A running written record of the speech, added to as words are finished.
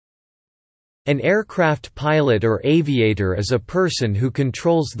An aircraft pilot or aviator is a person who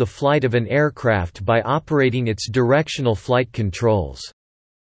controls the flight of an aircraft by operating its directional flight controls.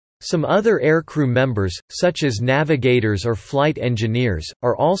 Some other aircrew members, such as navigators or flight engineers,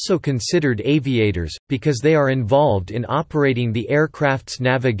 are also considered aviators, because they are involved in operating the aircraft's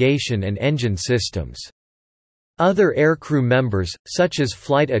navigation and engine systems. Other aircrew members, such as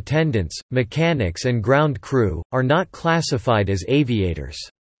flight attendants, mechanics and ground crew, are not classified as aviators.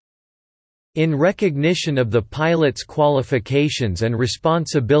 In recognition of the pilot's qualifications and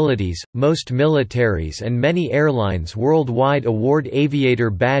responsibilities, most militaries and many airlines worldwide award aviator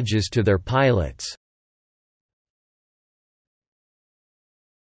badges to their pilots.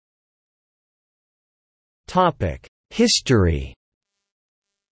 History.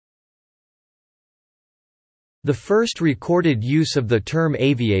 The first recorded use of the term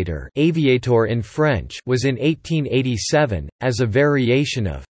aviator in French was in 1887, as a variation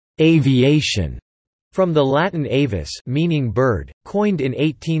of aviation, from the Latin avis meaning bird, coined in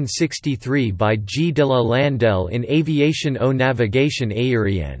 1863 by G. de la Landelle in Aviation ou navigation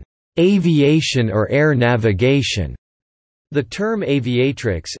aérienne, aviation or air navigation. The term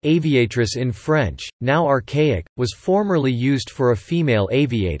aviatrice in French, now archaic, was formerly used for a female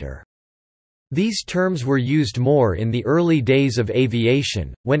aviator. These terms were used more in the early days of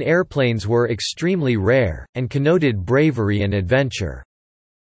aviation, when airplanes were extremely rare, and connoted bravery and adventure.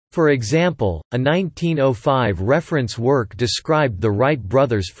 For example, a 1905 reference work described the Wright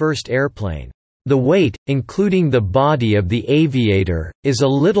brothers' first airplane. The weight, including the body of the aviator, is a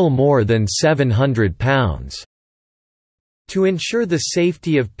little more than 700 pounds. To ensure the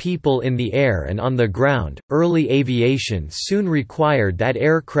safety of people in the air and on the ground, early aviation soon required that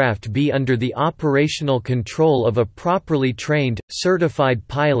aircraft be under the operational control of a properly trained, certified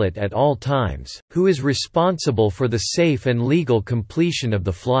pilot at all times, who is responsible for the safe and legal completion of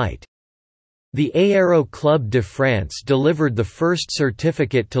the flight. The Aéro Club de France delivered the first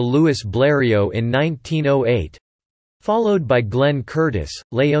certificate to Louis Blériot in 1908, followed by Glenn Curtis,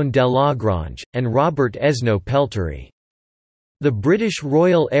 Léon Delagrange, and Robert Esnault-Pelterie. The British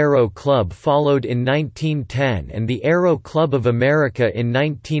Royal Aero Club followed in 1910 and the Aero Club of America in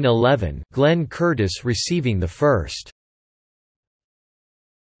 1911, Glenn Curtis receiving the first.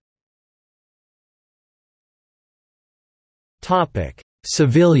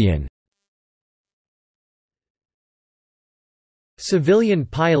 Civilian. Civilian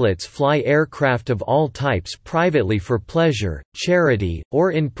pilots fly aircraft of all types privately for pleasure, charity,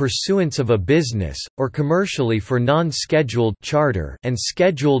 or in pursuance of a business, or commercially for non-scheduled charter and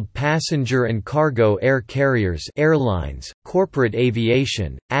scheduled passenger and cargo air carriers, airlines, corporate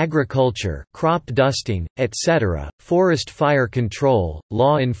aviation, agriculture, crop dusting, etc., forest fire control,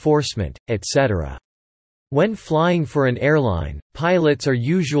 law enforcement, etc. When flying for an airline, pilots are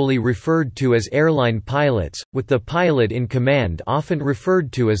usually referred to as airline pilots, with the pilot in command often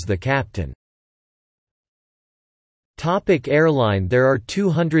referred to as the captain. Airline. There are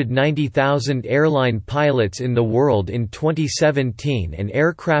 290,000 airline pilots in the world in 2017 and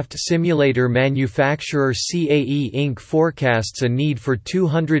aircraft simulator manufacturer CAE Inc. forecasts a need for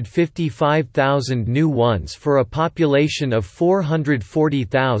 255,000 new ones for a population of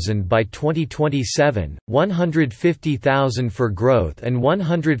 440,000 by 2027, 150,000 for growth and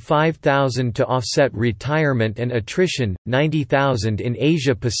 105,000 to offset retirement and attrition, 90,000 in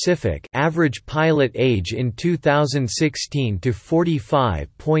Asia Pacific. Average pilot age in 2016 to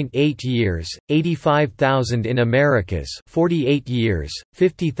 45.8 years, 85,000 in Americas, 48 years,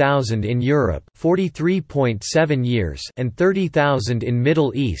 50,000 in Europe, 43.7 years, and 30,000 in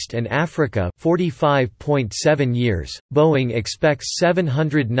Middle East and Africa, 45.7 years. Boeing expects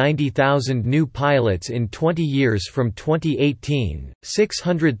 790,000 new pilots in 20 years from 2018,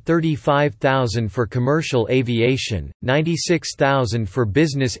 635,000 for commercial aviation, 96,000 for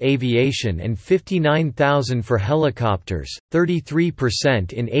business aviation and 59,000 for helicopters,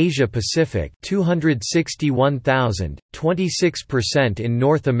 33% in Asia Pacific, 261,000, 26% in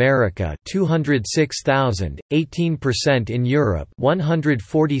North America, 206,000, 18% in Europe,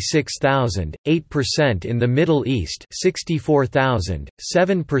 146,000, 8% in the Middle East, 64,000,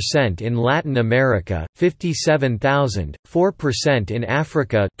 7% in Latin America, 57,000, 4% in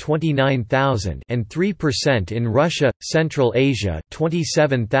Africa, 29,000, and 3% in Russia, Central Asia,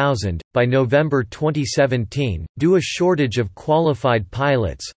 27,000. By November 2017, due to a shortage of qualified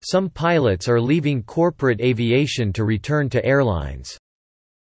pilots, some pilots are leaving corporate aviation to return to airlines.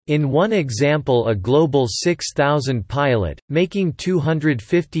 In one example, a Global 6000 pilot, making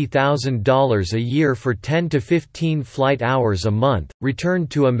 $250,000 a year for 10 to 15 flight hours a month, returned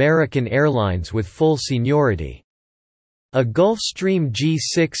to American Airlines with full seniority. A Gulfstream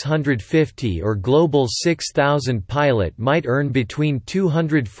G650 or Global 6000 pilot might earn between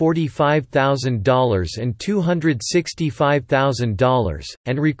 $245,000 and $265,000,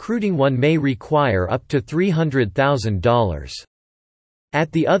 and recruiting one may require up to $300,000.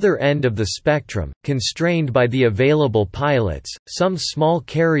 At the other end of the spectrum, constrained by the available pilots, some small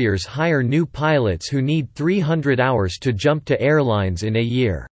carriers hire new pilots who need 300 hours to jump to airlines in a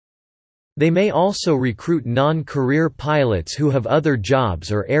year. They may also recruit non-career pilots who have other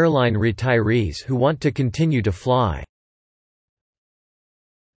jobs or airline retirees who want to continue to fly.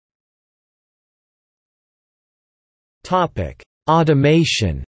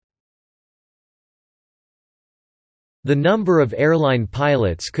 Automation. The number of airline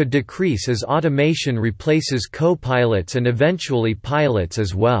pilots could decrease as automation replaces co-pilots and eventually pilots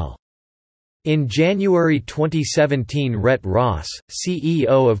as well. In January 2017, Rhett Ross,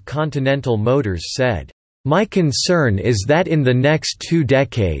 CEO of Continental Motors, said, "My concern is that in the next 2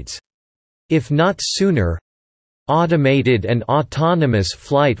 decades—if not sooner—automated and autonomous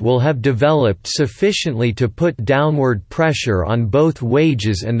flight will have developed sufficiently to put downward pressure on both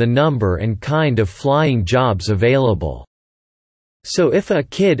wages and the number and kind of flying jobs available. So if a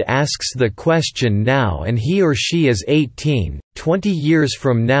kid asks the question now and he or she is 18, 20 years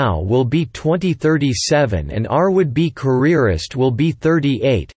from now will be 2037 and our would-be careerist will be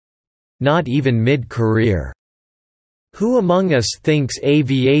 38—not even mid-career. Who among us thinks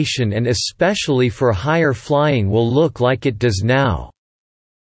aviation and especially for higher flying will look like it does now?"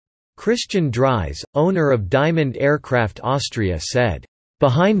 Christian Dries, owner of Diamond Aircraft Austria, said,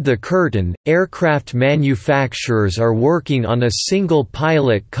 "Behind the curtain, aircraft manufacturers are working on a single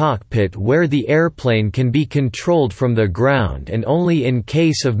pilot cockpit where the airplane can be controlled from the ground and only in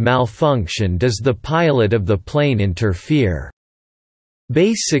case of malfunction does the pilot of the plane interfere.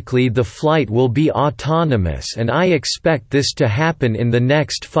 Basically the flight will be autonomous and I expect this to happen in the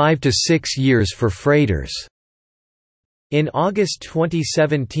next 5 to 6 years for freighters." In August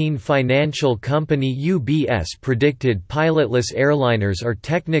 2017, financial company UBS predicted pilotless airliners are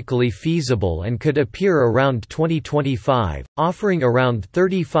technically feasible and could appear around 2025, offering around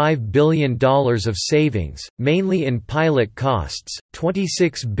 $35 billion of savings, mainly in pilot costs,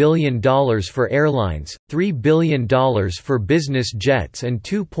 $26 billion for airlines, $3 billion for business jets and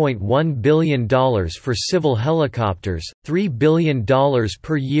 $2.1 billion for civil helicopters, $3 billion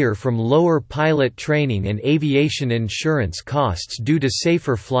per year from lower pilot training and aviation insurance costs due to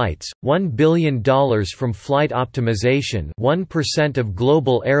safer flights, $1 billion from flight optimization, 1% of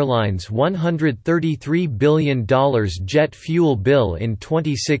global airlines' $133 billion jet fuel bill in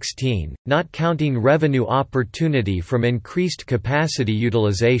 2016, not counting revenue opportunity from increased capacity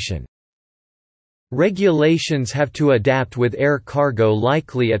utilization. Regulations have to adapt with air cargo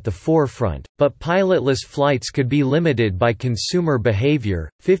likely at the forefront, but pilotless flights could be limited by consumer behavior.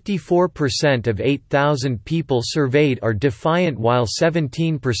 54% of 8,000 people surveyed are defiant while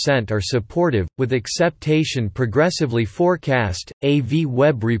 17% are supportive, with acceptation progressively forecast. AV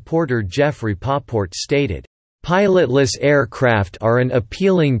Web reporter Jeffrey Poport stated, "Pilotless aircraft are an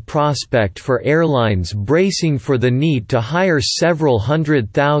appealing prospect for airlines bracing for the need to hire several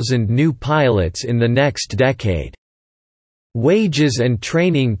 100,000 new pilots in the next decade. Wages and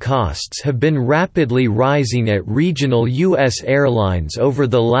training costs have been rapidly rising at regional U.S. airlines over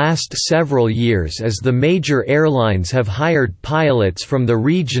the last several years as the major airlines have hired pilots from the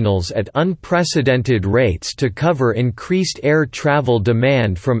regionals at unprecedented rates to cover increased air travel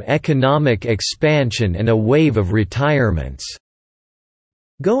demand from economic expansion and a wave of retirements."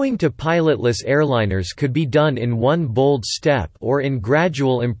 Going to pilotless airliners could be done in one bold step or in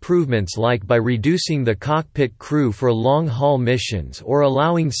gradual improvements, like by reducing the cockpit crew for long-haul missions or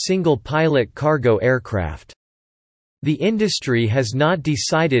allowing single-pilot cargo aircraft. The industry has not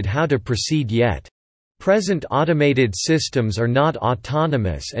decided how to proceed yet. Present automated systems are not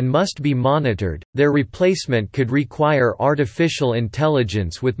autonomous and must be monitored. Their replacement could require artificial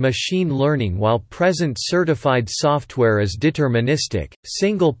intelligence with machine learning, while present certified software is deterministic.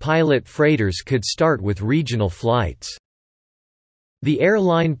 Single pilot freighters could start with regional flights. The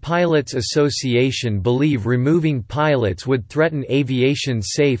Airline Pilots Association believe removing pilots would threaten aviation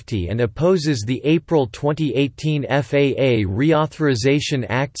safety and opposes the April 2018 FAA Reauthorization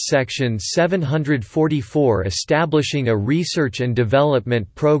Act Section 744 establishing a research and development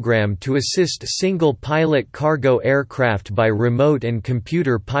program to assist single-pilot cargo aircraft by remote and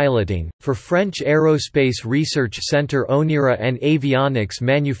computer piloting. For French aerospace research centre Onira and avionics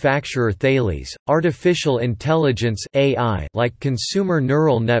manufacturer Thales, artificial intelligence (AI), like consumer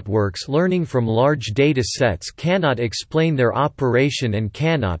neural networks learning from large data sets, cannot explain their operation and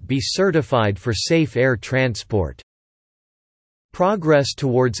cannot be certified for safe air transport. Progress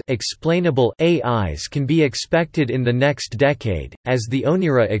towards explainable AIs can be expected in the next decade, as the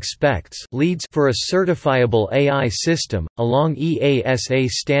ONERA expects leads for a certifiable AI system, along EASA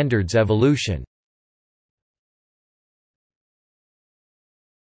standards evolution.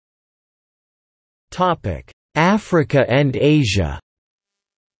 Africa and Asia.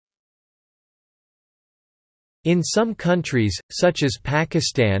 In some countries, such as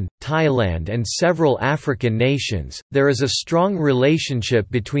Pakistan, Thailand and several African nations, there is a strong relationship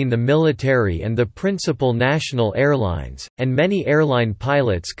between the military and the principal national airlines, and many airline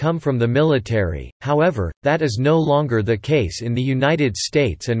pilots come from the military. However, that is no longer the case in the United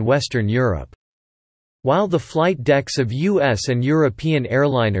States and Western Europe. While the flight decks of US and European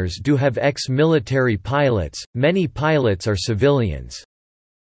airliners do have ex-military pilots, many pilots are civilians.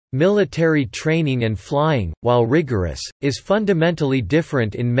 Military training and flying, while rigorous, is fundamentally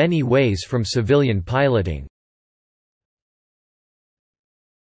different in many ways from civilian piloting.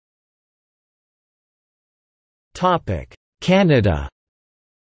 Canada.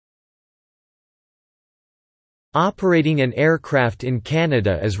 Operating an aircraft in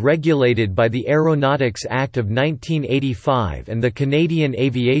Canada is regulated by the Aeronautics Act of 1985, and the Canadian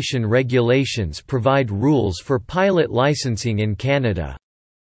Aviation Regulations provide rules for pilot licensing in Canada.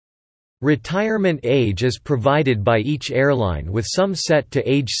 Retirement age is provided by each airline, with some set to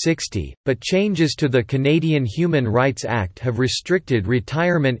age 60, but changes to the Canadian Human Rights Act have restricted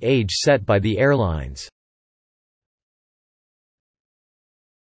retirement age set by the airlines.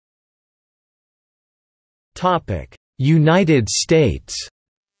 United States.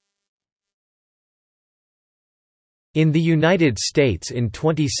 In the United States in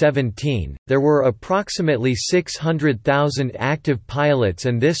 2017, there were approximately 600,000 active pilots,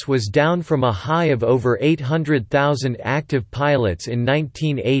 and this was down from a high of over 800,000 active pilots in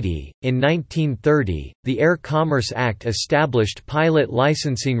 1980. In 1930, the Air Commerce Act established pilot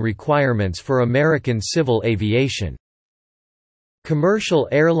licensing requirements for American civil aviation. Commercial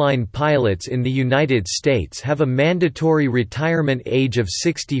airline pilots in the United States have a mandatory retirement age of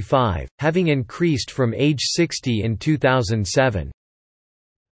 65, having increased from age 60 in 2007.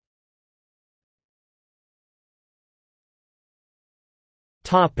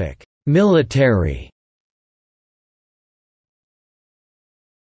 Military.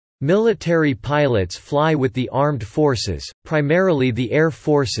 Military pilots fly with the armed forces, primarily the air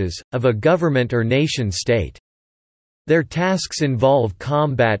forces, of a government or nation-state. Their tasks involve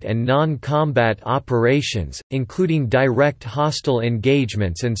combat and non-combat operations, including direct hostile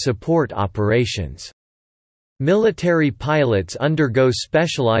engagements and support operations. Military pilots undergo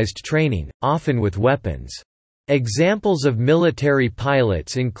specialized training, often with weapons. Examples of military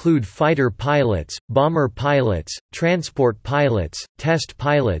pilots include fighter pilots, bomber pilots, transport pilots, test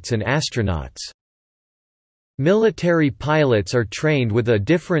pilots and astronauts. Military pilots are trained with a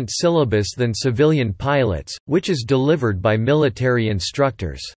different syllabus than civilian pilots, which is delivered by military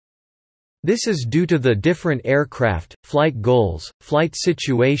instructors. This is due to the different aircraft, flight goals, flight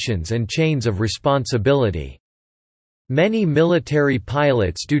situations and chains of responsibility. Many military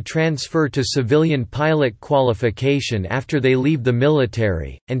pilots do transfer to civilian pilot qualification after they leave the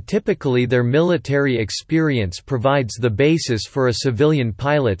military, and typically their military experience provides the basis for a civilian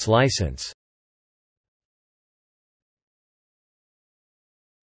pilot's license.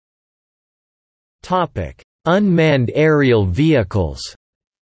 Unmanned aerial vehicles.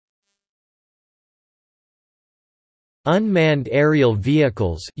 Unmanned aerial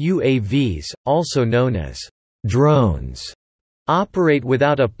vehicles (UAVs), also known as drones, operate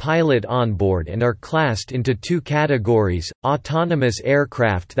without a pilot on board and are classed into two categories: autonomous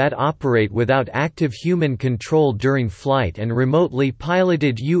aircraft that operate without active human control during flight, and remotely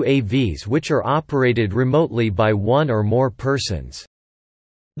piloted UAVs which are operated remotely by one or more persons.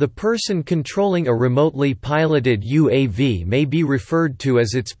 The person controlling a remotely piloted UAV may be referred to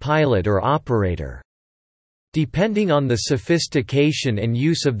as its pilot or operator. Depending on the sophistication and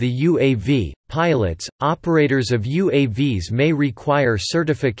use of the UAV, pilots, operators of UAVs may require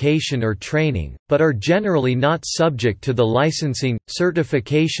certification or training, but are generally not subject to the licensing,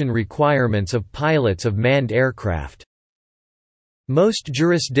 certification requirements of pilots of manned aircraft. Most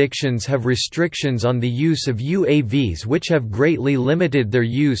jurisdictions have restrictions on the use of UAVs which have greatly limited their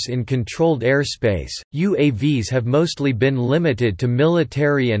use in controlled airspace. UAVs have mostly been limited to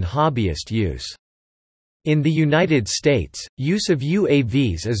military and hobbyist use. In the United States, use of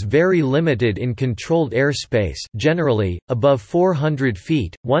UAVs is very limited in controlled airspace, generally above 400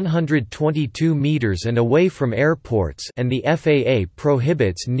 feet, 122 meters and away from airports, and the FAA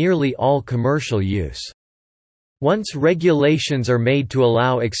prohibits nearly all commercial use. Once regulations are made to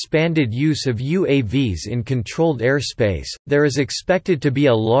allow expanded use of UAVs in controlled airspace, there is expected to be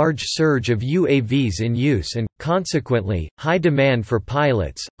a large surge of UAVs in use and, consequently, high demand for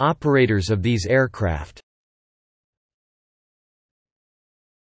pilots, operators of these aircraft.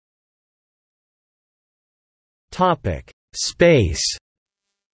 Space.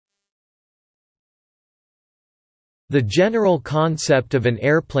 The general concept of an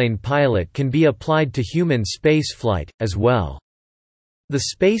airplane pilot can be applied to human spaceflight, as well. The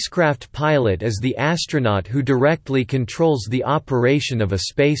spacecraft pilot is the astronaut who directly controls the operation of a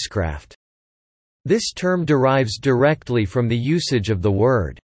spacecraft. This term derives directly from the usage of the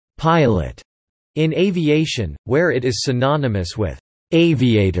word «pilot» in aviation, where it is synonymous with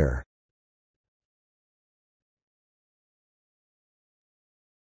 «aviator».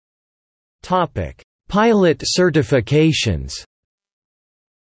 Pilot certifications.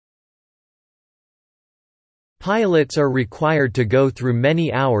 Pilots are required to go through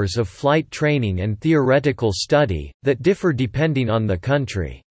many hours of flight training and theoretical study, that differ depending on the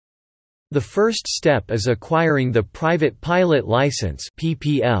country. The first step is acquiring the Private Pilot License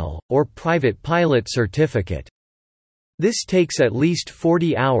or Private Pilot Certificate. This takes at least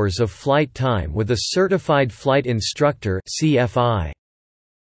 40 hours of flight time with a Certified Flight Instructor (CFI).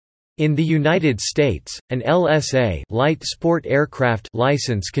 In the United States, an LSA light sport aircraft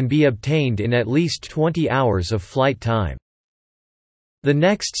license can be obtained in at least 20 hours of flight time. The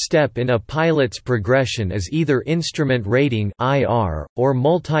next step in a pilot's progression is either instrument rating (IR) or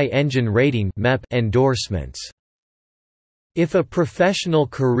multi-engine rating (MEP) endorsements. If a professional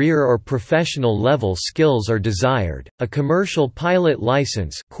career or professional level skills are desired, a commercial pilot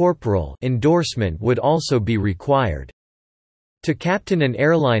license corporal endorsement would also be required. To captain an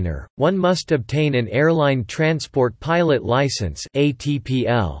airliner, one must obtain an Airline Transport Pilot License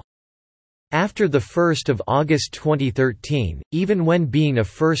 (ATPL). After 1 August 2013, even when being a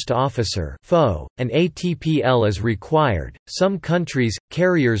first officer (FO), an ATPL is required. Some countries,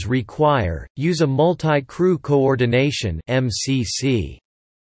 carriers use a multi-crew coordination (MCC).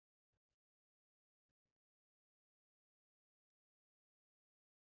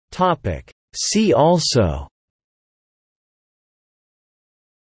 Topic: See also: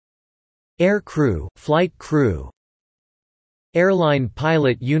 Air crew, flight crew, airline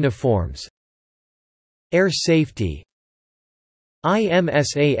pilot uniforms, air safety,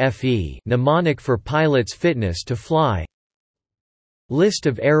 IMSAFE mnemonic for pilots' fitness to fly, list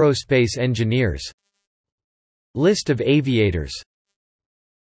of aerospace engineers, list of aviators,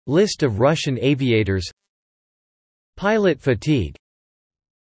 list of Russian aviators, pilot fatigue,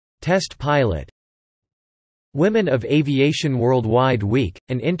 test pilot. Women of Aviation Worldwide Week,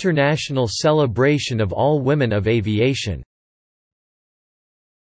 an international celebration of all women of aviation.